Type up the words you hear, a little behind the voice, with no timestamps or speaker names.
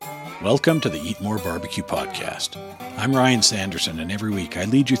Welcome to the Eat More Barbecue podcast. I'm Ryan Sanderson, and every week I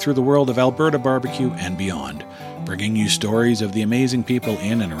lead you through the world of Alberta barbecue and beyond, bringing you stories of the amazing people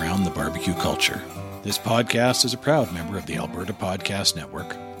in and around the barbecue culture. This podcast is a proud member of the Alberta Podcast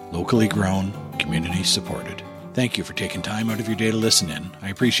Network, locally grown, community supported. Thank you for taking time out of your day to listen in. I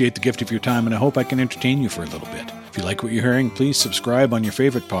appreciate the gift of your time, and I hope I can entertain you for a little bit. If you like what you're hearing, please subscribe on your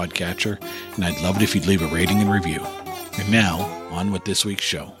favorite podcatcher, and I'd love it if you'd leave a rating and review. And now, on with this week's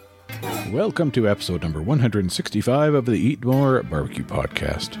show. Welcome to episode number 165 of the Eat More Barbecue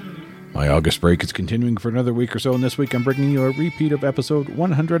Podcast. My August break is continuing for another week or so, and this week I'm bringing you a repeat of episode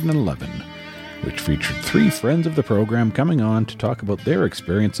 111, which featured three friends of the program coming on to talk about their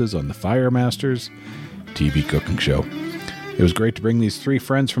experiences on the Fire Masters TV cooking show. It was great to bring these three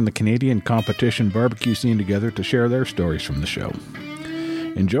friends from the Canadian competition barbecue scene together to share their stories from the show.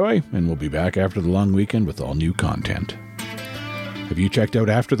 Enjoy, and we'll be back after the long weekend with all new content. Have you checked out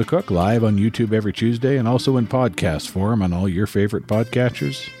After the Cook live on YouTube every Tuesday and also in podcast form on all your favorite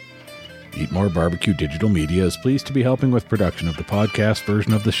podcatchers? Eat More Barbecue Digital Media is pleased to be helping with production of the podcast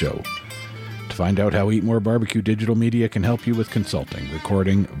version of the show. To find out how Eat More Barbecue Digital Media can help you with consulting,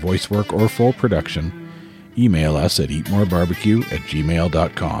 recording, voice work, or full production, email us at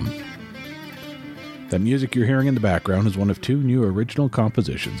eatmorebarbecue@gmail.com. The music you're hearing in the background is one of two new original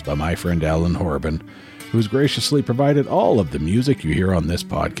compositions by my friend Alan Horabin, who's graciously provided all of the music you hear on this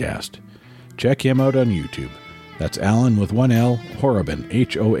podcast. Check him out on YouTube. That's Alan with one L, Horabin,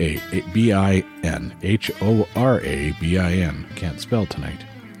 H-O-A-B-I-N, H-O-R-A-B-I-N. Can't spell tonight.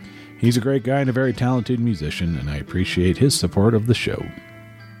 He's a great guy and a very talented musician, and I appreciate his support of the show.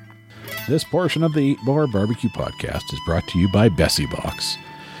 This portion of the Eat More Barbecue Podcast is brought to you by Bessie Box,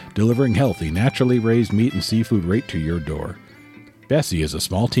 delivering healthy, naturally raised meat and seafood right to your door. Bessie is a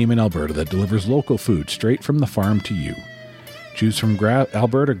small team in Alberta that delivers local food straight from the farm to you. Choose from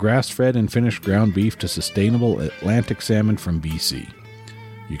Alberta grass-fed and finished ground beef to sustainable Atlantic salmon from BC.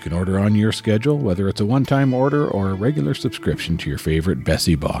 You can order on your schedule, whether it's a one-time order or a regular subscription to your favorite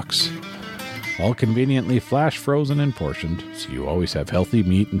Bessie box. All conveniently flash frozen and portioned, so you always have healthy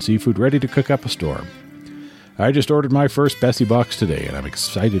meat and seafood ready to cook up a storm. I just ordered my first Bessie box today, and I'm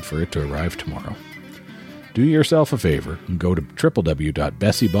excited for it to arrive tomorrow. Do yourself a favor and go to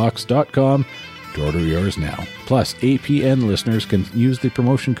www.bessiebox.com to order yours now. Plus, APN listeners can use the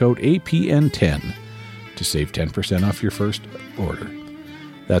promotion code APN10 to save 10% off your first order.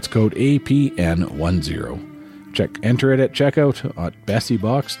 That's code APN10. Enter it at checkout at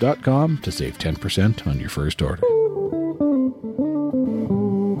bessiebox.com to save 10% on your first order.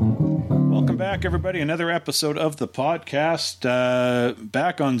 Welcome back, everybody. Another episode of the podcast,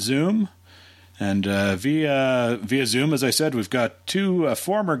 back on Zoom. And via Zoom, as I said, we've got two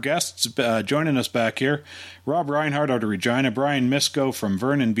former guests joining us back here. Rob Reinhardt out of Regina, Brian Misko from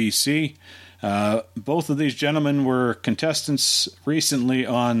Vernon, BC. Both of these gentlemen were contestants recently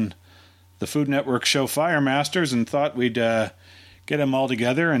on the Food Network show Fire Masters, and thought we'd get them all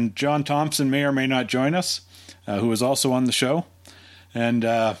together. And John Thompson may or may not join us, who is also on the show, and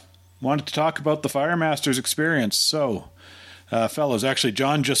wanted to talk about the Fire Masters experience. So, fellows, actually,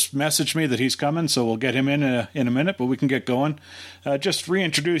 John just messaged me that he's coming, so we'll get him in a minute, but we can get going. Just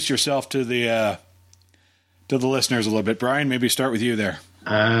reintroduce yourself to the listeners a little bit. Brian, maybe start with you there.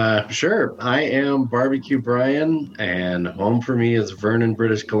 Sure. I am Barbecue Brian, and home for me is Vernon,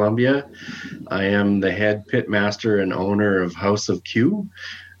 British Columbia. I am the head pit master and owner of House of Q,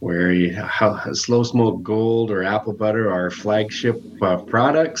 where Slow Smoke Gold or Apple Butter are flagship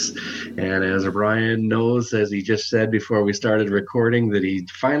products. And as Brian knows, as he just said before we started recording, that he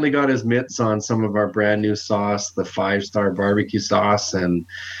finally got his mitts on some of our brand new sauce, the 5-star barbecue sauce, and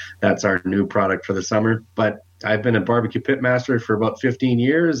that's our new product for the summer. But I've been a barbecue pit master for about 15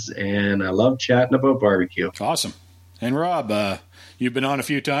 years, and I love chatting about barbecue. Awesome. And Rob, you've been on a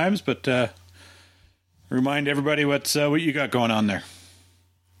few times, but remind everybody what you got going on there.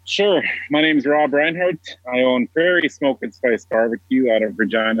 Sure. My name is Rob Reinhardt. I own Prairie Smoke and Spice Barbecue out of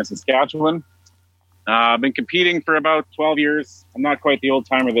Regina, Saskatchewan. I've been competing for about 12 years. I'm not quite the old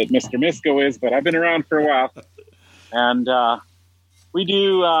timer that Mr. Misko is, but I've been around for a while. And we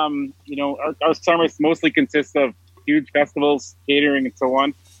do, our summers mostly consist of huge festivals, catering, and so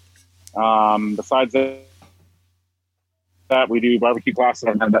on. Besides that, we do barbecue classes,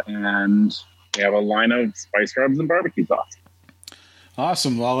 and we have a line of spice rubs and barbecue sauce.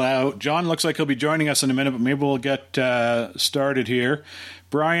 Awesome. Well, John looks like he'll be joining us in a minute, but maybe we'll get started here.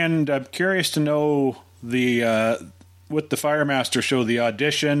 Brian, I'm curious to know with the Fire Master show, the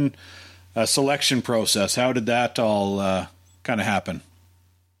audition selection process. How did that all kind of happen?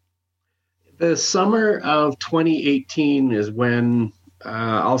 The summer of 2018 is when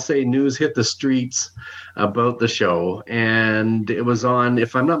I'll say news hit the streets about the show, and it was on,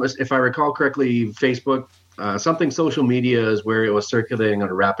 if I recall correctly, Facebook. Something social media is where it was circulating at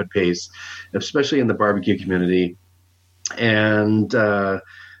a rapid pace, especially in the barbecue community. And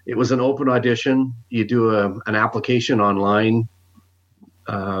it was an open audition. You do an application online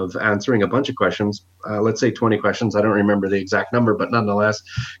of answering a bunch of questions, let's say 20 questions. I don't remember the exact number, but nonetheless,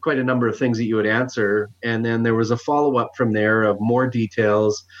 quite a number of things that you would answer. And then there was a follow-up from there of more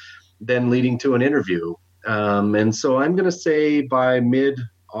details, then leading to an interview. And so I'm going to say by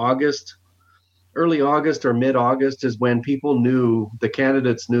mid-August, early August or mid-August is when the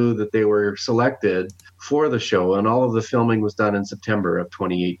candidates knew that they were selected for the show, and all of the filming was done in September of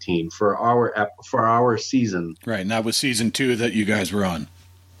 2018 for our season. Right, and that was season 2 that you guys were on.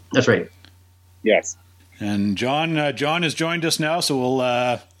 That's right. Yes. And John has joined us now, so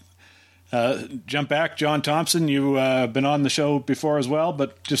we'll jump back. John Thompson, you've been on the show before as well,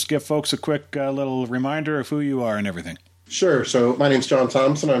 but just give folks a quick little reminder of who you are and everything. Sure. So my name's John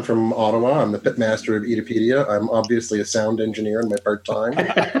Thompson. I'm from Ottawa. I'm the pitmaster of Edipedia. I'm obviously a sound engineer in my part-time.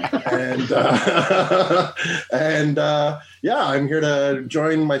 I'm here to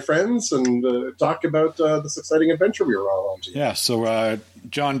join my friends and talk about this exciting adventure we were all on. Yeah. So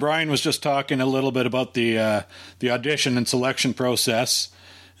John, Brian was just talking a little bit about the audition and selection process.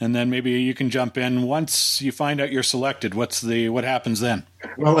 And then maybe you can jump in once you find out you're selected. What happens then?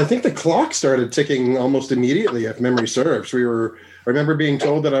 Well, I think the clock started ticking almost immediately, if memory serves. I remember being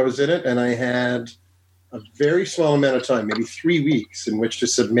told that I was in it, and I had a very small amount of time, maybe 3 weeks, in which to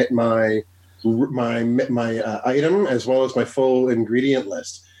submit my item as well as my full ingredient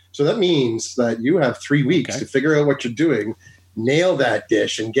list. So that means that you have 3 weeks to figure out what you're doing, nail that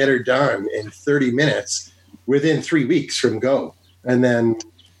dish, and get her done in 30 minutes within 3 weeks from go, and then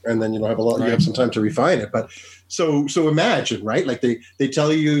you'll have you have some time to refine it. But so imagine, right? Like they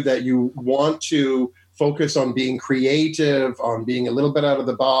tell you that you want to focus on being creative, on being a little bit out of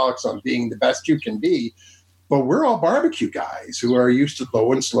the box, on being the best you can be. But we're all barbecue guys who are used to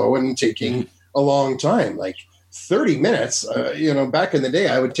low and slow and taking a long time. Like 30 minutes, back in the day,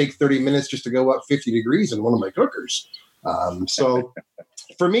 I would take 30 minutes just to go up 50 degrees in one of my cookers. So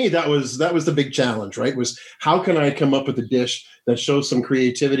for me, that was the big challenge, right? Was how can I come up with a dish that shows some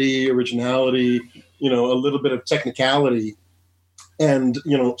creativity, originality, a little bit of technicality, and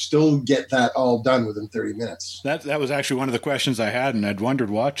still get that all done within 30 minutes. That was actually one of the questions I had, and I'd wondered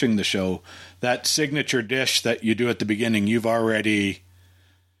watching the show, that signature dish that you do at the beginning, you've already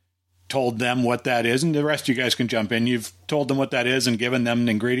told them what that is, and the rest of you guys can jump in. You've told them what that is and given them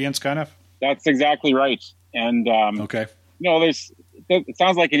the ingredients, kind of? That's exactly right. And okay. It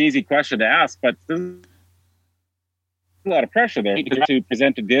sounds like an easy question to ask, but there's a lot of pressure there to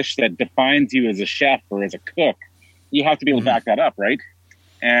present a dish that defines you as a chef or as a cook. You have to be able to back that up, right?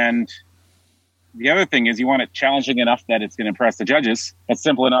 And the other thing is you want it challenging enough that it's going to impress the judges, but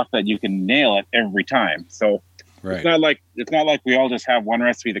simple enough that you can nail it every time. So it's not like we all just have one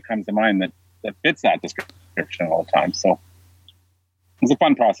recipe that comes to mind that fits that description all the time. So it's a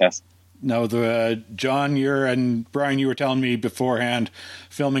fun process. Now, John, and Brian, you were telling me beforehand,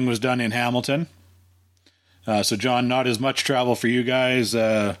 filming was done in Hamilton. So, John, not as much travel for you guys,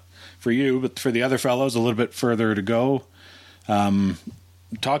 for you, but for the other fellows, a little bit further to go.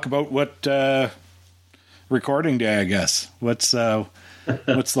 Talk about what recording day, I guess. What's the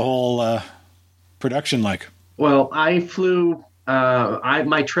whole production like? Well, I flew.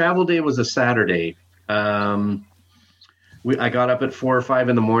 My travel day was a Saturday. I got up at 4 or 5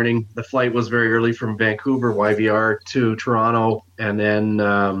 in the morning. The flight was very early from Vancouver, YVR, to Toronto, and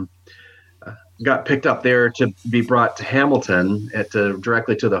then got picked up there to be brought to Hamilton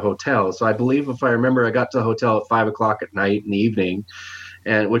directly to the hotel. So I believe, if I remember, I got to the hotel at 5 o'clock at night in the evening,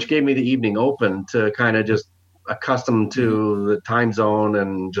 and which gave me the evening open to kind of just accustom to the time zone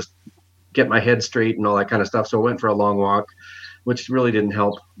and just get my head straight and all that kind of stuff. So I went for a long walk, which really didn't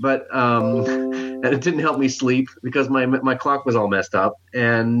help. But and it didn't help me sleep because my clock was all messed up.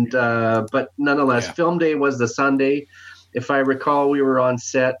 And but nonetheless, film day was the Sunday. If I recall, we were on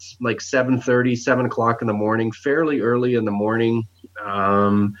set like 7:30, 7 o'clock in the morning, fairly early in the morning.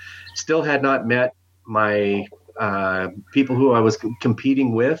 Still had not met my people who I was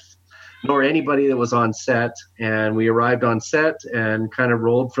competing with, nor anybody that was on set. And we arrived on set and kind of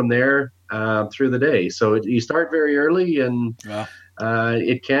rolled from there through the day. So you start very early, and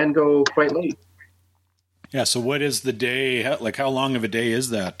it can go quite late. Yeah, so what is the day, like how long of a day is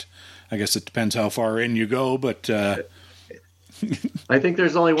that? I guess it depends how far in you go, but... I think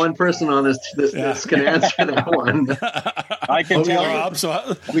there's only one person on this can answer that one. I can tell Rob.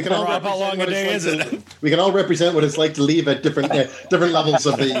 So we can all Rob, how long a day is it? We can all represent what it's like to leave at different levels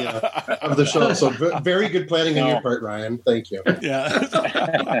of the show. So very good planning on your part, Ryan. Thank you.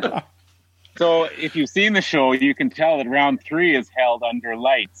 Yeah. So if you've seen the show, you can tell that round 3 is held under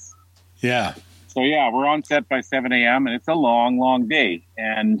lights. Yeah. So yeah, we're on set by 7 a.m. and it's a long, long day.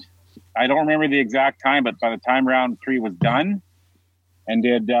 And I don't remember the exact time, but by the time round 3 was done and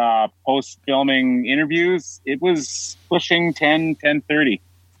did post-filming interviews, it was pushing 10:30.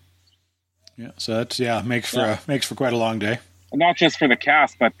 Yeah. So that's makes for quite a long day. And not just for the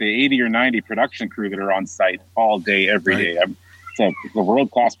cast, but the 80 or 90 production crew that are on site all day, every day. It's a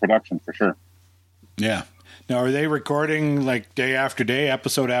world-class production for sure. Yeah. Now, are they recording like day after day,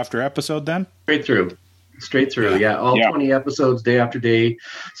 episode after episode then? Straight through. Yeah. All 20 episodes, day after day.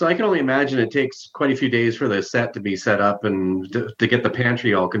 So I can only imagine it takes quite a few days for the set to be set up and to get the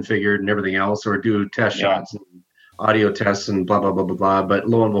pantry all configured and everything else, or do test shots and audio tests and blah, blah, blah, blah, blah. But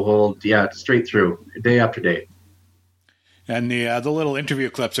lo and behold, straight through, day after day. And the little interview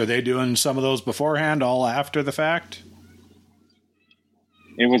clips, are they doing some of those beforehand, all after the fact?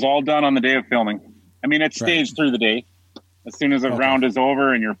 It was all done on the day of filming. I mean, it's staged through the day. As soon as a round is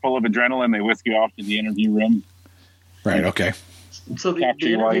over and you're full of adrenaline, they whisk you off to the interview room. Right, okay. So capture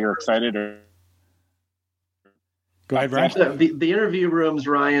you while you're excited. Or go ahead, Brian. The interview rooms,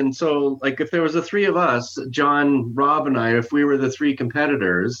 Ryan. So, like, if there was the 3 of us, John, Rob, and I, if we were the 3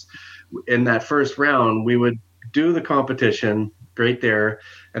 competitors in that first round, we would do the competition right there,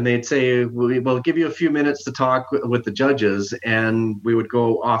 and they'd say, we'll give you a few minutes to talk with the judges, and we would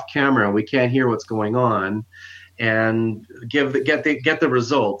go off camera. We can't hear what's going on, and get the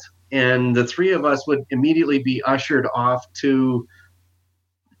result. And the 3 of us would immediately be ushered off to,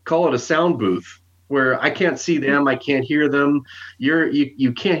 call it a sound booth, where I can't see them, I can't hear them.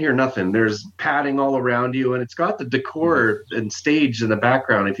 You can't hear nothing. There's padding all around you, and it's got the decor and stage in the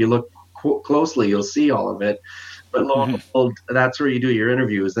background. If you look closely, you'll see all of it. But lo and behold, that's where you do your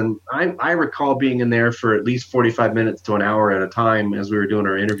interviews. And I recall being in there for at least 45 minutes to an hour at a time as we were doing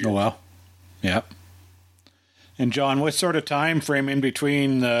our interview. Oh, wow. Yeah. And John, what sort of time frame in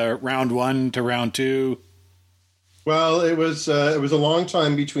between round 1 to round 2? Well, it was a long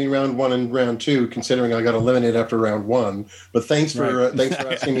time between round 1 and round 2, considering I got eliminated after round 1. But thanks for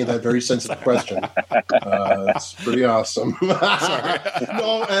asking me that very sensitive question. It's pretty awesome.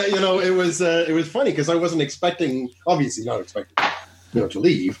 No, it was funny because I wasn't expecting, obviously not expecting, to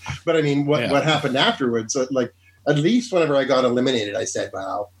leave. But I mean, what happened afterwards? Like, at least whenever I got eliminated, I said,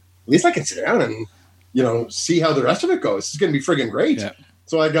 "Well, at least I can sit down and see how the rest of it goes. It's going to be friggin' great." Yeah.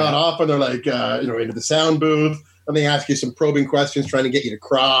 So I got off, and they're like, into the sound booth. And they ask you some probing questions, trying to get you to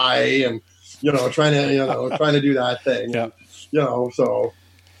cry, and trying to do that thing. Yeah. So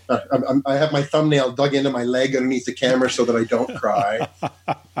I have my thumbnail dug into my leg underneath the camera so that I don't cry.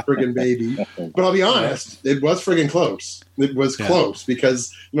 Friggin' baby. But I'll be honest, it was friggin' close. It was close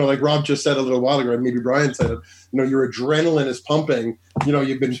because like Rob just said a little while ago, and maybe Brian said it. Your adrenaline is pumping.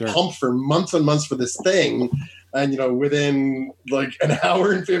 You've been pumped for months and months for this thing, and within like an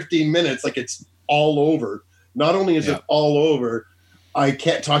hour and 15 minutes, like it's all over. Not only is it all over, I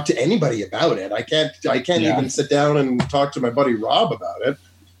can't talk to anybody about it. I can't even sit down and talk to my buddy Rob about it.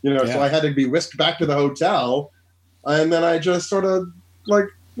 So I had to be whisked back to the hotel, and then I just sort of like,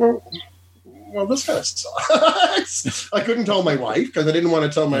 well, this kind of sucks. I couldn't tell my wife because I didn't want to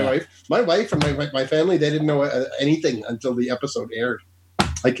tell my wife. My wife and my family, they didn't know anything until the episode aired.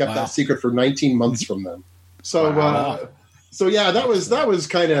 I kept that secret for 19 months from them. So, that was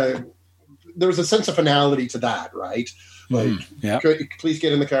kind of. There was a sense of finality to that, right? Like, please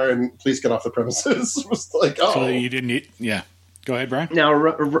get in the car and please get off the premises. It was like, so you didn't eat. Yeah. Go ahead, Brian.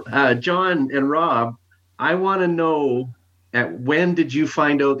 Now, John and Rob, I want to know, when did you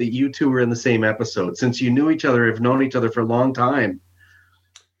find out that you two were in the same episode? Since you knew each other, have known each other for a long time.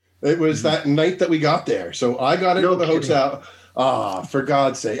 It was that night that we got there. So I got into the hotel. For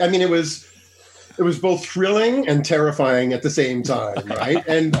God's sake. I mean, it was both thrilling and terrifying at the same time, right?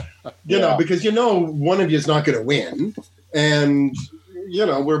 And, because one of you is not going to win. And,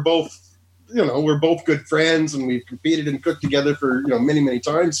 we're both good friends, and we've competed and cooked together for, many, many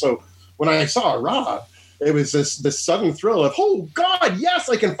times. So when I saw Rob, it was this sudden thrill of, oh, God, yes,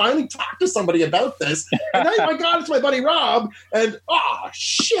 I can finally talk to somebody about this. And oh, my God, it's my buddy Rob. And,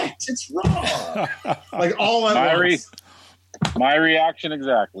 shit, it's Rob. Like, all at once. My reaction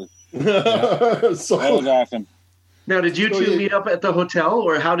exactly. So that was awesome. Now, did you two meet up at the hotel,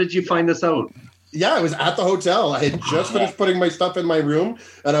 or how did you find this out? Yeah, I was at the hotel. I had just finished putting my stuff in my room,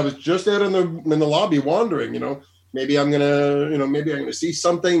 and I was just out in the lobby wandering, maybe I'm gonna see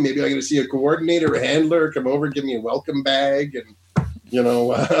something. Maybe I'm gonna see a coordinator, a handler come over, give me a welcome bag, and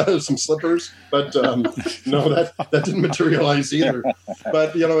some slippers. But no, that didn't materialize either.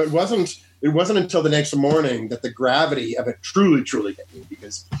 But it wasn't until the next morning that the gravity of it truly hit me,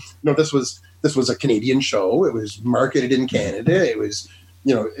 because this was a Canadian show. It was marketed in Canada. It was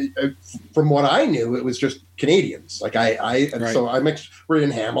from what I knew, it was just Canadians. Like we're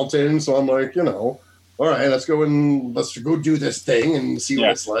in Hamilton, so I'm like, all right, let's go do this thing and see what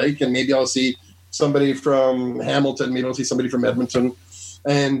it's like, and maybe I'll see somebody from Hamilton, maybe I'll see somebody from Edmonton.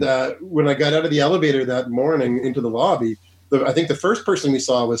 And when I got out of the elevator that morning into the lobby, I think the first person we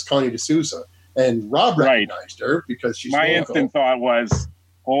saw was Connie D'Souza, and Rob recognized her because she's my local. Instant thought was,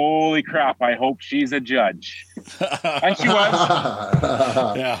 holy crap, I hope she's a judge. And she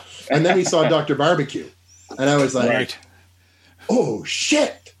was. Yeah. And then we saw Dr. Barbecue, and I was like, oh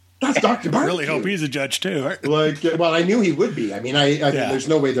shit, that's Dr. Barbecue. I really hope he's a judge too. Right? Well, I knew he would be. I mean, I think there's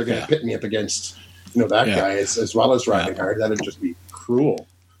no way they're going to pit me up against that guy as well as Riding Hard. That'd just be cruel.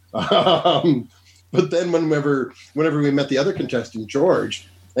 But then whenever we met the other contestant, George,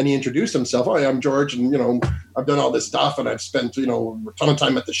 and he introduced himself, "Oh, yeah, I'm George, and I've done all this stuff, and I've spent a ton of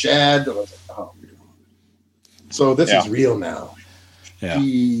time at the shed." And I was like, "Oh, so this is real now."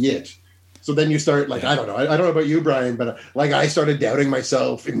 Yeah. So then you start I don't know. I don't know about you, Brian, but I started doubting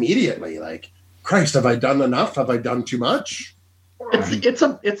myself immediately. Like, Christ, have I done enough? Have I done too much? It's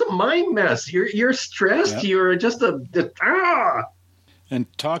a mind mess. You're stressed. Yeah. You're just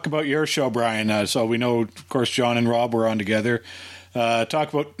And talk about your show, Brian. So we know, of course, John and Rob were on together.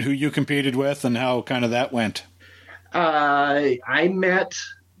 Talk about who you competed with and how kind of that went. I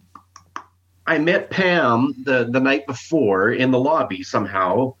met Pam the night before in the lobby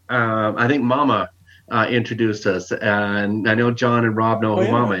somehow. I think Mama introduced us, and I know John and Rob know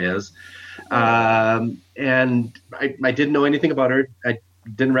who Mama is. And I didn't know anything about her. I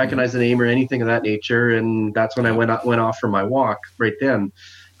didn't recognize the name or anything of that nature, and that's when I went off for my walk right then.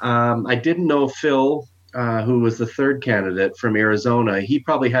 I didn't know Phil, who was the third candidate from Arizona. He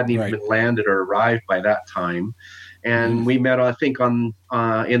probably hadn't even been landed or arrived by that time. And we met, I think, in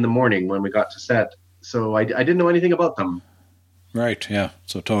the morning when we got to set. So I didn't know anything about them. Right, yeah.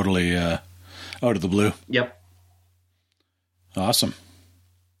 So totally out of the blue. Yep. Awesome.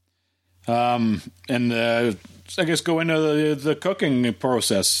 And I guess go into the cooking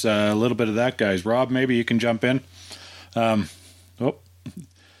process, a little bit of that, guys. Rob, maybe you can jump in. Cooking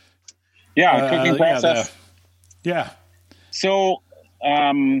process. So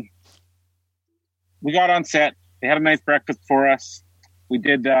we got on set. They had a nice breakfast for us. We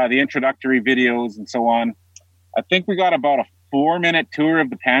did the introductory videos and so on. I think we got about a 4-minute tour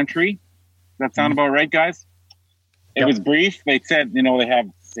of the pantry. Does that sound about right, guys? It was brief. They said, you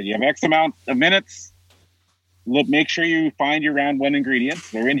have X amount of minutes. Make sure you find your round one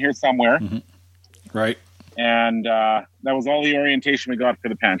ingredients. They're in here somewhere. Mm-hmm. Right. And that was all the orientation we got for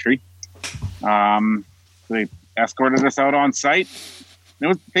the pantry. They escorted us out on site.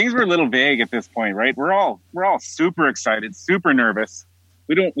 Things were a little vague at this point, right? We're all super excited, super nervous.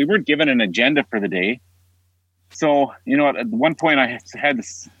 We weren't given an agenda for the day. So, at one point I had to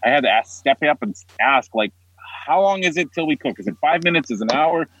step up and ask, how long is it till we cook? Is it 5 minutes? Is it an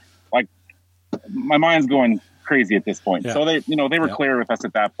hour? My mind's going crazy at this point. Yeah. So they were clear with us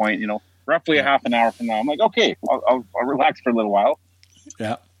at that point, roughly a half an hour from now. I'm like, okay, I'll relax for a little while.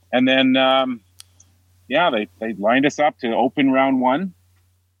 Yeah. And then, they lined us up to open round one.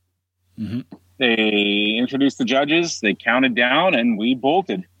 Mm-hmm. They introduced the judges. They counted down, and we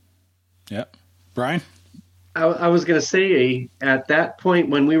bolted. Yeah. Brian? I was going to say, at that point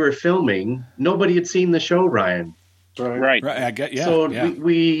when we were filming, nobody had seen the show, Ryan. Right. I get, yeah. So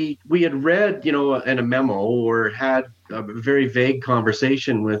we had read, in a memo or had a very vague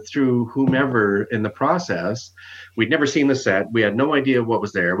conversation through whomever in the process. We'd never seen the set. We had no idea what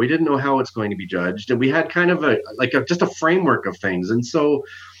was there. We didn't know how it's going to be judged, and we had kind of just a framework of things. And so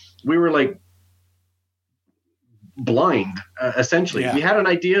we were blind, essentially. We had an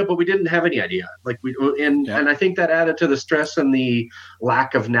idea, but we didn't have any idea. And I think that added to the stress and the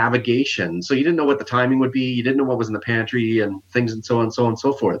lack of navigation. So you didn't know what the timing would be. You didn't know what was in the pantry and things and so on and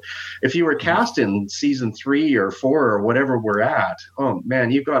so forth. If you were cast in season 3 or 4 or whatever we're at, oh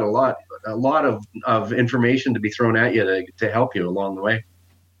man, you've got a lot of information to be thrown at you to help you along the way.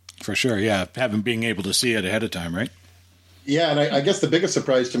 For sure, yeah. Being able to see it ahead of time, right? Yeah, and I guess the biggest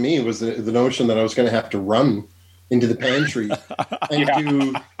surprise to me was the notion that I was going to have to run into the pantry and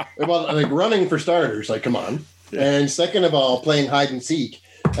do running for starters. Come on, and second of all, playing hide and seek.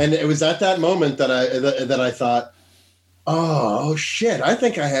 And it was at that moment that I thought, Oh, shit. I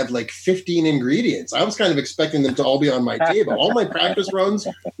think I had like 15 ingredients. I was kind of expecting them to all be on my table. All my practice runs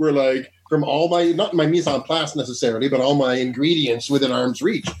were like from all my, not my mise en place necessarily, but all my ingredients within arm's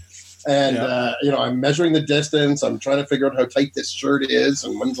reach. And, I'm measuring the distance. I'm trying to figure out how tight this shirt is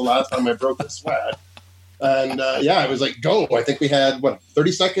and when's the last time I broke a sweat. And, it was like, go. I think we had,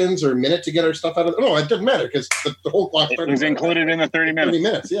 30 seconds or a minute to get our stuff out of No, it didn't matter because the whole clock started. It was included in the 30 minutes. 30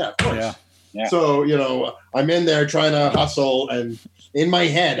 minutes, yeah, of course. Yeah. Yeah. So, I'm in there trying to hustle, and in my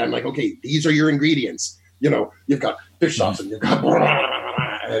head, I'm like, okay, these are your ingredients. You've got fish sauce, and you've got,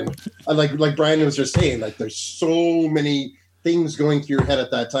 and like Brian was just saying, like there's so many things going through your head at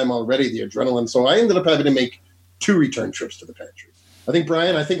that time already, the adrenaline. So I ended up having to make 2 return trips to the pantry. I think,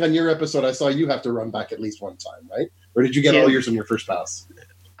 Brian, on your episode, I saw you have to run back at least one time, right? Or did you get all yours on your first pass?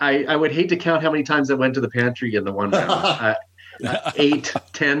 I would hate to count how many times I went to the pantry in the one round. 8,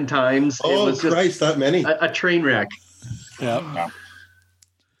 10 times. Oh, it was Christ, that many. A train wreck. Yeah.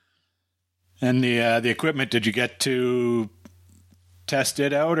 And the equipment, did you get to test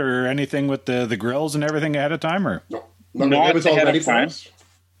it out or anything with the grills and everything ahead of time? Or No, it was all ready for us.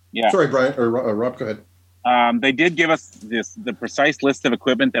 Yeah. Sorry, Brian, or Rob, go ahead. They did give us the precise list of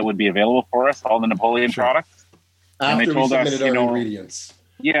equipment that would be available for us, all the Napoleon products. After and they told we submitted us, our ingredients.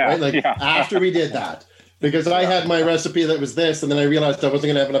 Yeah. Right? After we did that. Because I had my recipe that was this, and then I realized I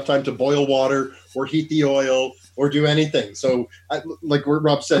wasn't going to have enough time to boil water or heat the oil or do anything. So, like what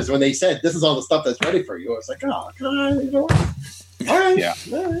Rob says, when they said, this is all the stuff that's ready for you, I was like, oh, God, all right. Yeah.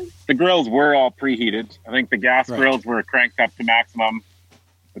 All right. The grills were all preheated. I think the gas grills were cranked up to maximum.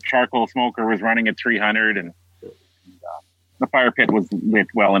 The charcoal smoker was running at 300, and the fire pit was lit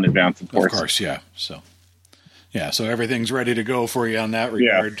well in advance, of course. Of course, yeah. So everything's ready to go for you on that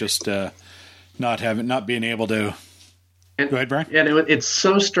regard. Yeah. Just not being able to. Go ahead, Brian. And it's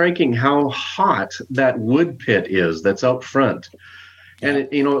so striking how hot that wood pit is that's out front. Yeah. And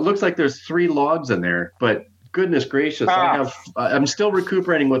it looks like there's 3 logs in there, but goodness gracious, I'm still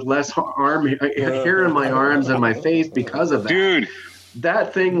recuperating with less hair in my arms and my face because of that. Dude,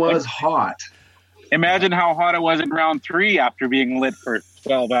 that thing was hot. Imagine how hot it was in round 3 after being lit for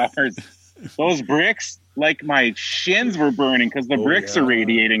 12 hours. Those bricks, like my shins were burning because the bricks are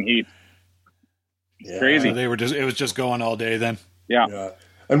radiating heat. Yeah. Crazy. So it was just going all day then. Yeah.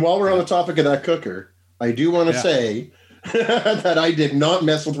 And while we're on the topic of that cooker, I do want to say that I did not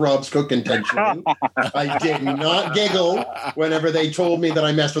mess with Rob's cook intentionally. I did not giggle whenever they told me that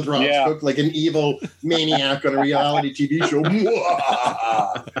I messed with Rob's cook like an evil maniac on a reality TV show.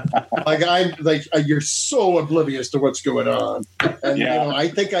 You're so oblivious to what's going on. And I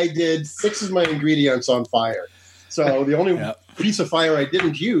think I did 6 of my ingredients on fire. So the only piece of fire I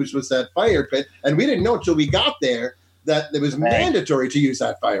didn't use was that fire pit, and we didn't know until we got there that it was mandatory to use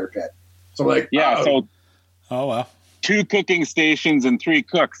that fire pit. So so wow. 2 cooking stations and 3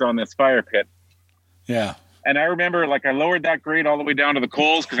 cooks on this fire pit. Yeah. And I remember I lowered that grate all the way down to the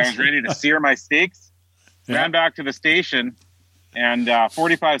coals because I was ready to sear my steaks. Ran back to the station, and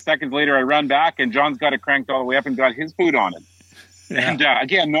 45 seconds later I run back and John's got it cranked all the way up and got his food on it. Yeah. And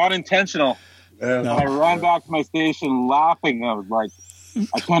again, not intentional. I ran back to my station laughing. I was like,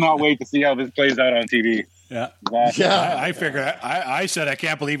 I cannot wait to see how this plays out on TV. Yeah. Exactly. I figured, I said, I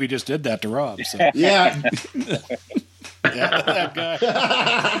can't believe he just did that to Rob. So. Yeah. That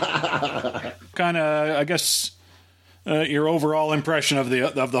guy. Kind of, I guess, your overall impression of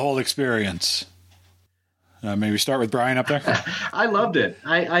the whole experience. Maybe start with Brian up there. I loved it.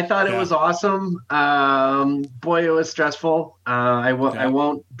 I thought it was awesome. Boy, it was stressful. I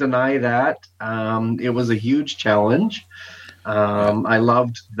won't deny that. It was a huge challenge. I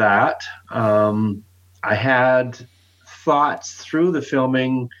loved that. I had thoughts through the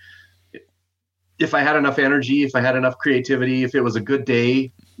filming. If I had enough energy, if I had enough creativity, if it was a good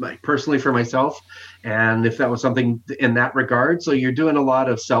day, like personally for myself, and if that was something in that regard. So you're doing a lot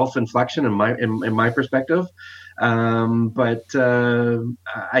of self-inflection in my perspective. But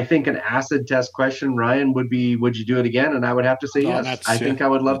I think an acid test question, Ryan, would be, would you do it again? And I would have to say yes. I think I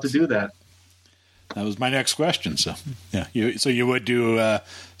would love to do that. That was my next question. So you would do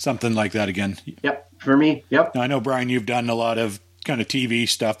something like that again? Yep. For me, yep. Now, I know, Brian, you've done a lot of kind of TV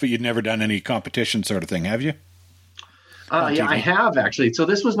stuff, but you'd never done any competition sort of thing, have you? Yeah, I have actually. So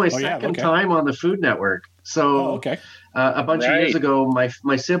this was my second time on the Food Network. So a bunch of years ago,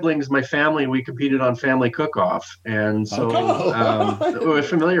 my siblings, my family, we competed on Family Cook-Off, and so we were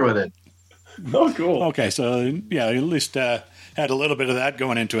familiar with it. Oh, cool. Okay, so at least had a little bit of that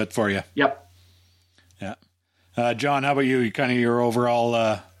going into it for you. Yep. Yeah. John, how about you? Kind of your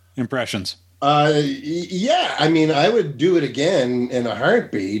overall impressions? Yeah, I mean, I would do it again in a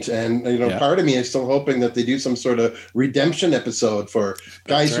heartbeat. And, part of me is still hoping that they do some sort of redemption episode for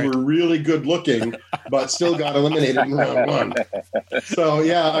guys who were really good looking, but still got eliminated in round one. So,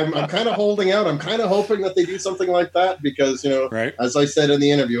 yeah, I'm kind of holding out. I'm kind of hoping that they do something like that because, as I said in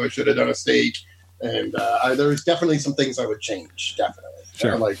the interview, I should have done a stage. And there's definitely some things I would change, definitely.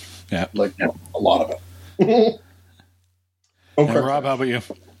 Sure. Like a lot of it. Okay. Rob, how about you?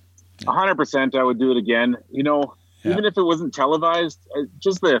 100%, I would do it again. Even if it wasn't televised,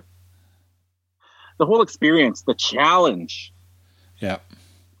 just the whole experience, the challenge, the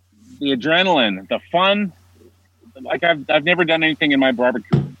adrenaline, the fun. Like I've never done anything in my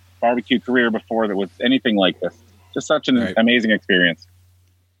barbecue career before that was anything like this. Just such an amazing experience.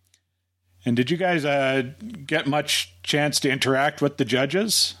 And did you guys get much chance to interact with the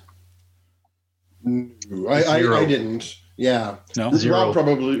judges? No, I didn't. Yeah. No? Rob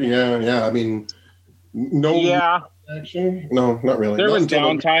probably, yeah. I mean, no. Yeah. Actually, no, not really. There was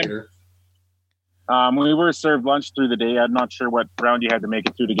downtime. We were served lunch through the day. I'm not sure what round you had to make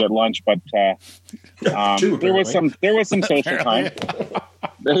it through to get lunch, but there was some social time.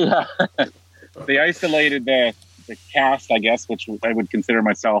 They isolated the cast, I guess, which I would consider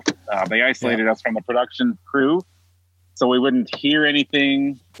myself. They isolated us from the production crew, so we wouldn't hear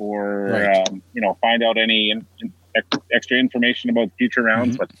anything or find out any extra information about future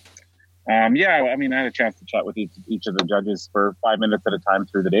rounds. But I had a chance to chat with each of the judges for 5 minutes at a time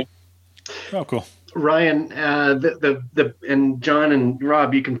through the day. Oh, cool. Ryan, and John and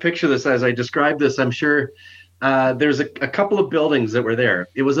Rob, you can picture this as I describe this. I'm sure there's a couple of buildings that were there.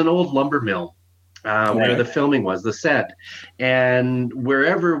 It was an old lumber mill where the filming was, the set. And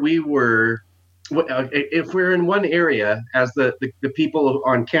wherever we were, if we're in one area as the people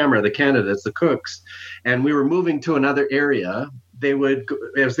on camera, the candidates, the cooks, and we were moving to another area, they would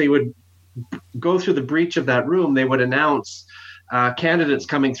go through the breach of that room, they would announce candidates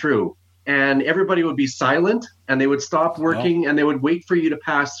coming through. And everybody would be silent and they would stop working and they would wait for you to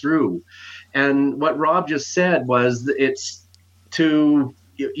pass through. And what Rob just said was you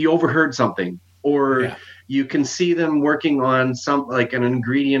overheard something or you can see them working on some like an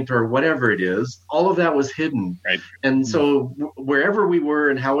ingredient or whatever it is. All of that was hidden. Right. And so wherever we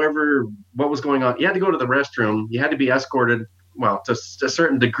were and what was going on, you had to go to the restroom. You had to be escorted, to a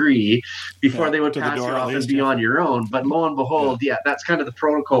certain degree before they would pass you off and be on your own. But lo and behold, that's kind of the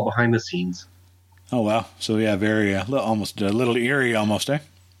protocol behind the scenes. Oh, wow. So, very, almost a little eerie almost, eh?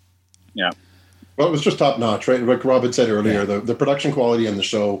 Yeah. Well, it was just top notch, right? Like Rob had said earlier, the production quality on the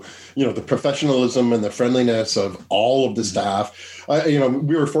show, the professionalism and the friendliness of all of the staff. We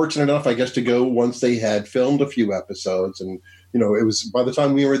were fortunate enough, I guess, to go once they had filmed a few episodes. And, it was, by the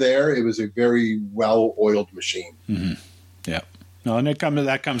time we were there, it was a very well-oiled machine. Mm-hmm. Yeah. No, and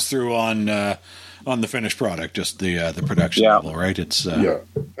that comes through on the finished product, just the production level, right? It's And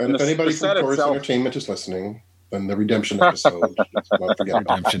if anybody from Chorus Entertainment is listening, then the redemption episode. Let's not forget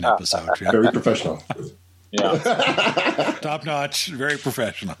redemption episode. Yeah. Very professional. Yeah. Top notch, very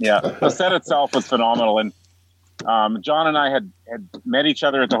professional. Yeah. The set itself was phenomenal. And John and I had met each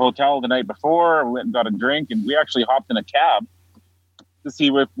other at the hotel the night before. We went and got a drink, and we actually hopped in a cab to see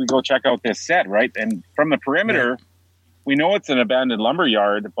if we go check out this set, right? And from the perimeter, we know it's an abandoned lumber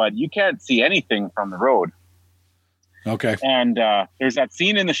yard, but you can't see anything from the road. Okay. And there's that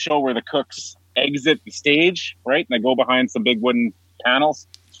scene in the show where the cooks exit the stage, right? And they go behind some big wooden panels.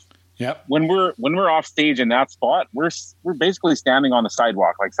 Yep. When we're off stage in that spot, we're basically standing on the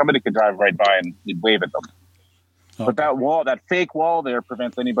sidewalk. Like somebody could drive right by and you'd wave at them. Okay. But that fake wall there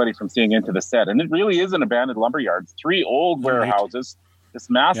prevents anybody from seeing into the set. And it really is an abandoned lumber yard. 3 old warehouses, this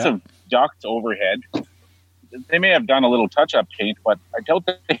massive duct overhead. They may have done a little touch-up paint, but I don't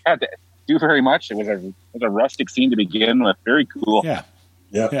think they had to do very much. It was a rustic scene to begin with. Very cool. Yeah.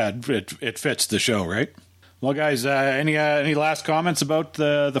 It fits the show, right? Well, guys, any last comments about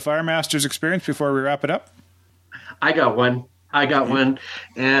the Firemasters experience before we wrap it up? I got one,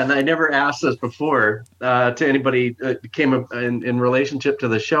 and I never asked this before to anybody that came up in relationship to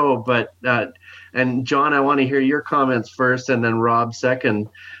the show. But and John, I want to hear your comments first, and then Rob second.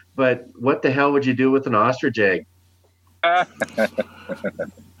 But what the hell would you do with an ostrich egg? I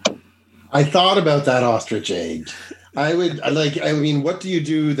thought about that ostrich egg. What do you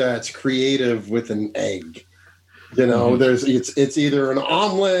do that's creative with an egg? It's either an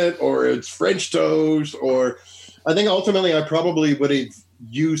omelet or it's French toast, or I think ultimately I probably would have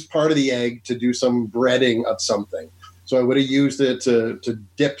used part of the egg to do some breading of something. So I would have used it to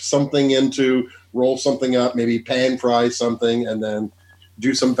dip something into, roll something up, maybe pan fry something, and then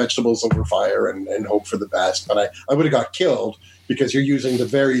do some vegetables over fire and hope for the best. But I would have got killed because you're using the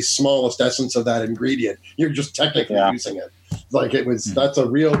very smallest essence of that ingredient. You're just technically using it. Like it was, that's a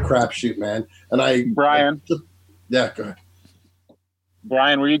real crapshoot, man. And Brian. Go ahead.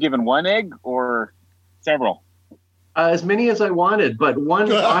 Brian, were you given one egg or several? As many as I wanted, but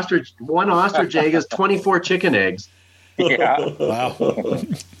one ostrich egg is 24 chicken eggs. Yeah. Wow.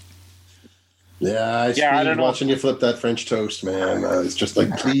 I don't know. Watching you flip that French toast, man. It's just like,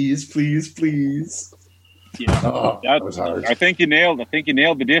 please, please, please. Yeah, that was hard. I think you nailed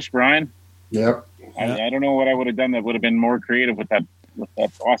the dish, Brian. Yep. I don't know what I would have done that would have been more creative with that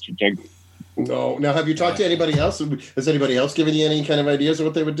ostrich egg. No. Now, have you talked to anybody else? Has anybody else given you any kind of ideas of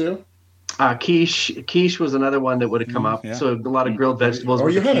what they would do? Quiche was another one that would have come up. Yeah. So a lot of grilled vegetables. Or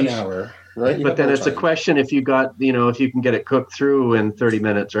you had an hour, right? But then it's a question if you got, if you can get it cooked through in 30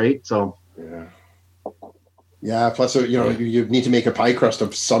 minutes, right? So yeah. Plus, you need to make a pie crust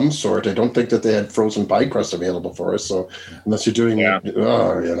of some sort. I don't think that they had frozen pie crust available for us. So unless you're doing, go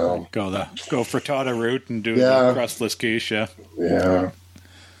frittata route and do the crustless quiche. Yeah.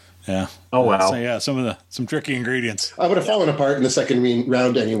 Yeah. Oh wow. So some tricky ingredients. I would have fallen apart in the second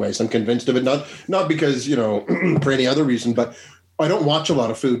round anyways. I'm convinced of it. Not because for any other reason, but I don't watch a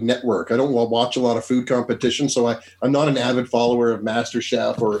lot of Food Network. I don't watch a lot of food competition, so I'm not an avid follower of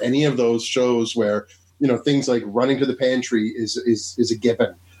MasterChef or any of those shows where things like running to the pantry is a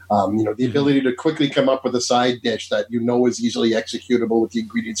given. The ability to quickly come up with a side dish that is easily executable with the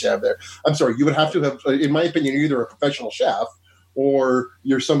ingredients you have there. I'm sorry, you would have to have, in my opinion, you're either a professional chef or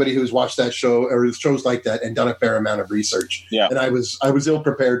you're somebody who's watched that show or shows like that and done a fair amount of research. Yeah. And I was ill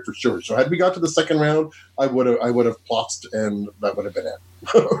prepared for sure. So had we got to the second round, I would have plotzed and that would have been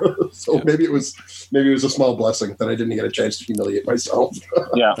it. So maybe it was a small blessing that I didn't get a chance to humiliate myself.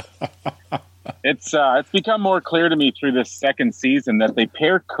 Yeah. It's become more clear to me through this second season that they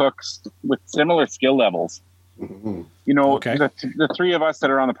pair cooks with similar skill levels. Mm-hmm. The three of us that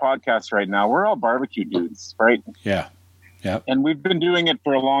are on the podcast right now, we're all barbecue dudes, right? Yeah. Yeah. And we've been doing it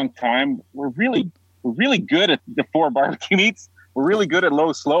for a long time. We're really good at the 4 barbecue meats. We're really good at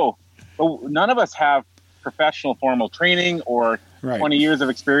low slow. But none of us have professional formal training or 20 years of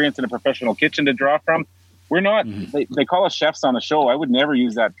experience in a professional kitchen to draw from. We're not. Mm-hmm. They call us chefs on the show. I would never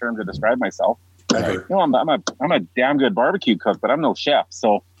use that term to describe myself. Right. I'm a damn good barbecue cook, but I'm no chef.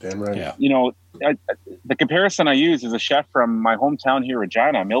 So damn right. Yeah. The comparison I use is a chef from my hometown here,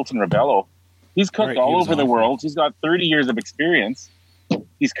 Regina, Milton Rebello. He's cooked all over the world. He's got 30 years of experience.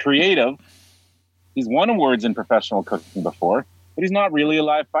 He's creative. He's won awards in professional cooking before, but he's not really a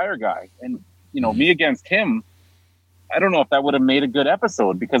live fire guy. And, me against him, I don't know if that would have made a good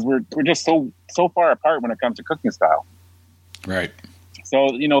episode because we're just so far apart when it comes to cooking style. Right.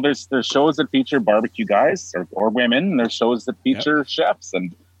 So, there's shows that feature barbecue guys or women, and there's shows that feature chefs,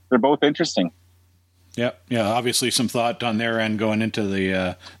 and they're both interesting. Yeah. Obviously, some thought on their end going into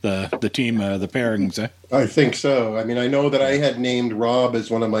the team, the pairings. Eh? I think so. I mean, I know that I had named Rob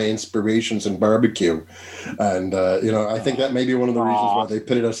as one of my inspirations in barbecue, and I think that may be one of the reasons why they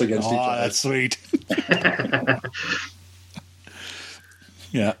pitted us against each other. That's sweet.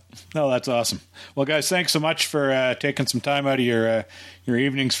 Yeah. No, that's awesome. Well, guys, thanks so much for taking some time out of your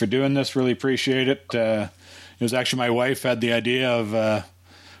evenings for doing this. Really appreciate it. It was actually my wife had the idea of.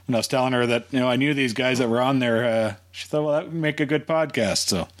 When I was telling her that, I knew these guys that were on there, she thought, well, that would make a good podcast.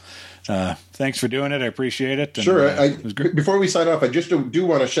 So thanks for doing it. I appreciate it. And, sure. Before we sign off, I just do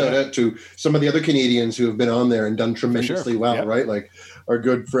want to shout out to some of the other Canadians who have been on there and done tremendously well, right? Like our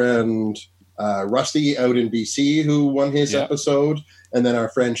good friend Rusty out in BC who won his episode. And then our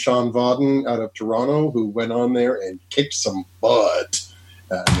friend Sean Vauden out of Toronto who went on there and kicked some butt.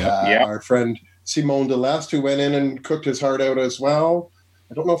 Our friend Simone Deleste who went in and cooked his heart out as well.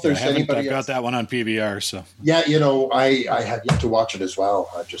 I don't know if there's anybody got that one on PBR, so. Yeah, I have yet to watch it as well.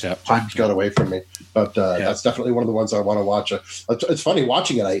 Time got away from me. But that's definitely one of the ones I want to watch. It's funny,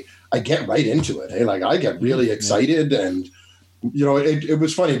 watching it, I get right into it. Like, I get really excited. And, it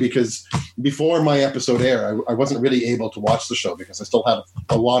was funny because before my episode aired, I wasn't really able to watch the show because I still had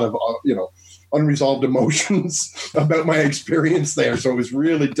a lot of, unresolved emotions about my experience there. So it was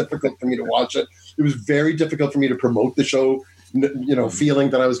really difficult for me to watch it. It was very difficult for me to promote the show, feeling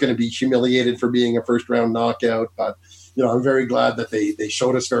that I was going to be humiliated for being a first round knockout. But, I'm very glad that they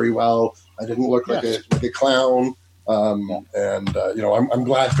showed us very well. I didn't look like a clown. I'm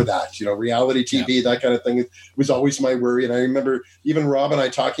glad for that. Reality TV, that kind of thing was always my worry. And I remember even Rob and I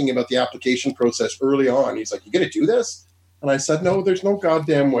talking about the application process early on. He's like, "You going to do this?" And I said, "No, there's no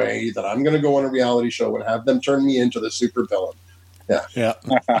goddamn way that I'm going to go on a reality show and have them turn me into the super villain." Yeah.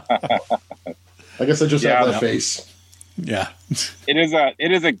 I guess I just have that face. Yeah.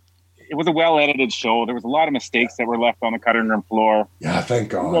 It was a well-edited show. There was a lot of mistakes that were left on the cutting room floor. Yeah, thank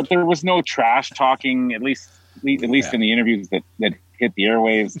God. But there was no trash talking, at least in the interviews that hit the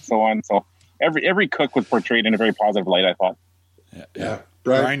airwaves and so on. So every cook was portrayed in a very positive light, I thought. Yeah.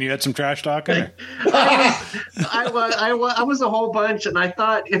 Brian, you had some trash talking? I was a whole bunch, and I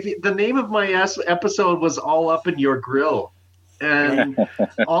thought the name of my episode was All Up in Your Grill. And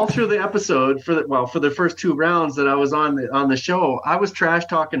all through the episode, for the first 2 rounds that I was on the show, I was trash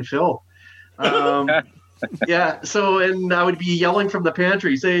talking Phil. Yeah. So, and I would be yelling from the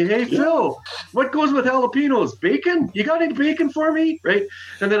pantry, say, "Hey Phil, what goes with jalapenos? Bacon? You got any bacon for me?" Right.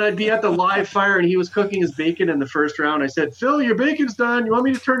 And then I'd be at the live fire, and he was cooking his bacon in the first round. I said, "Phil, your bacon's done. You want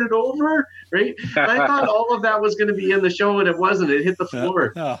me to turn it over?" Right. And I thought all of that was going to be in the show, and it wasn't. It hit the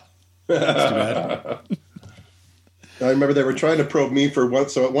floor. Oh, that's too bad. I remember they were trying to probe me for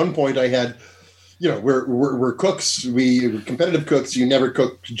once. So at one point I had, we're cooks. We're competitive cooks. You never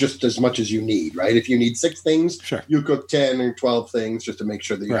cook just as much as you need, right? If you need 6 things, sure, you cook 10 or 12 things just to make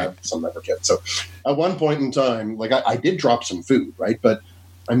sure that you have some lubricant. So at one point in time, like I did drop some food, right? But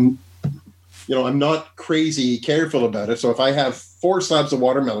I'm not crazy careful about it. So if I have 4 slabs of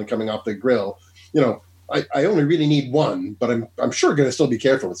watermelon coming off the grill, I only really need 1, but I'm sure going to still be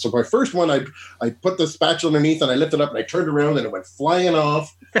careful. So my first one, I put the spatula underneath and I lifted up and I turned around and it went flying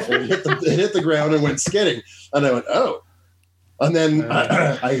off and it hit the ground and went skidding. And I went, oh. And then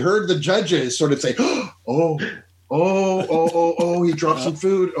I heard the judges sort of say, oh, he dropped some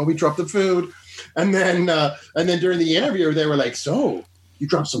food. Oh, he dropped the food. And then during the interview, they were like, so you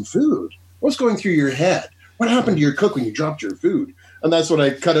dropped some food. What's going through your head? What happened to your cook when you dropped your food? And that's when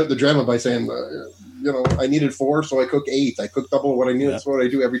I cut out the drama by saying, I needed 4, so I cooked 8. I cooked double what I needed. Yeah. That's what I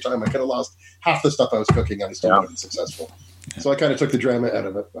do every time. I could have lost half the stuff I was cooking, and I still wasn't successful. Yeah. So I kind of took the drama out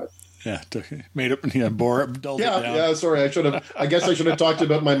of it. But. Yeah, made up, bore it, dulled it down. Yeah, sorry. I guess I should have talked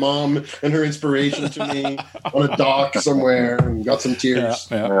about my mom and her inspiration to me on a dock somewhere and got some tears.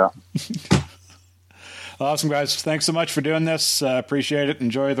 Yeah. Awesome, guys. Thanks so much for doing this. Appreciate it.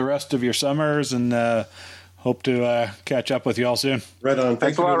 Enjoy the rest of your summers, and hope to catch up with you all soon. Right on.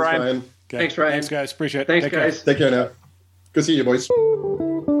 Thanks a lot, Ryan. Okay. Thanks, Ryan. Thanks, guys. Appreciate it. Thanks, guys. Take care now. Good see you, boys.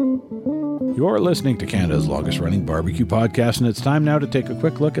 You're listening to Canada's longest-running barbecue podcast, and it's time now to take a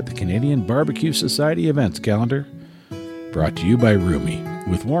quick look at the Canadian Barbecue Society events calendar. Brought to you by Roomy.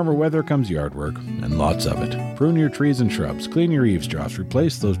 With warmer weather comes yard work, and lots of it. Prune your trees and shrubs, clean your eaves troughs,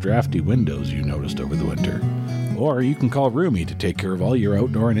 replace those drafty windows you noticed over the winter. Or you can call Roomy to take care of all your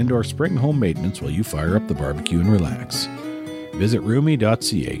outdoor and indoor spring home maintenance while you fire up the barbecue and relax. Visit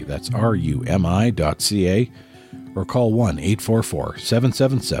roomy.ca, that's RUMI.ca, or call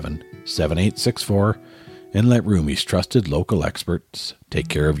 1-844-777-7864 and let Roomy's trusted local experts take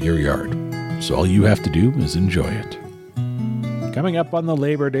care of your yard. So all you have to do is enjoy it. Coming up on the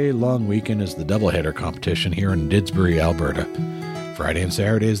Labor Day long weekend is the doubleheader competition here in Didsbury, Alberta. Friday and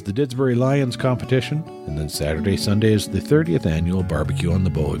Saturday is the Didsbury Lions competition, and then Saturday, Sunday is the 30th annual Barbecue on the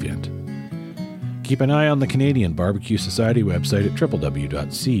Bow event. Keep an eye on the Canadian Barbecue Society website at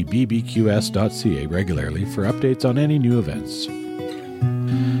www.cbbqs.ca regularly for updates on any new events.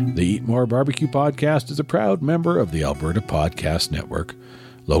 The Eat More Barbecue podcast is a proud member of the Alberta Podcast Network,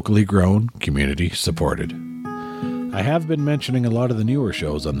 locally grown, community supported. I have been mentioning a lot of the newer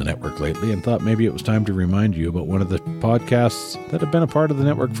shows on the network lately and thought maybe it was time to remind you about one of the podcasts that have been a part of the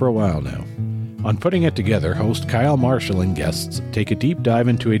network for a while now. On Putting It Together, host Kyle Marshall and guests take a deep dive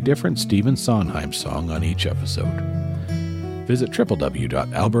into a different Stephen Sondheim song on each episode. Visit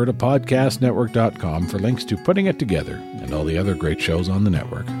www.albertapodcastnetwork.com for links to Putting It Together and all the other great shows on the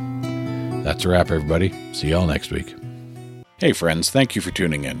network. That's a wrap, everybody. See y'all next week. Hey friends, thank you for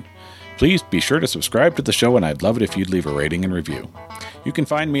tuning in. Please be sure to subscribe to the show, and I'd love it if you'd leave a rating and review. You can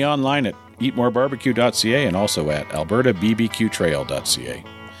find me online at eatmorebarbecue.ca and also at albertabbqtrail.ca.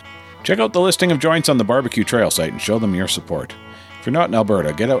 Check out the listing of joints on the Barbecue Trail site and show them your support. If you're not in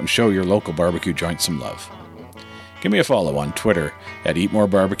Alberta, get out and show your local barbecue joint some love. Give me a follow on Twitter at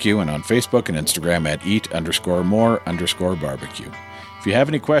eatmorebarbecue and on Facebook and Instagram at eat_more_barbecue. If you have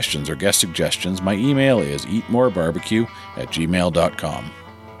any questions or guest suggestions, my email is eatmorebarbecue@gmail.com.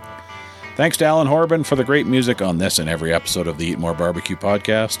 Thanks to Alan Horban for the great music on this and every episode of the Eat More Barbecue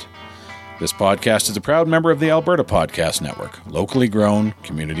podcast. This podcast is a proud member of the Alberta Podcast Network, locally grown,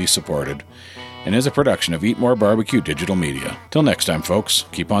 community supported, and is a production of Eat More Barbecue Digital Media. Till next time, folks,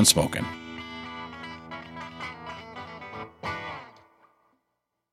 keep on smoking.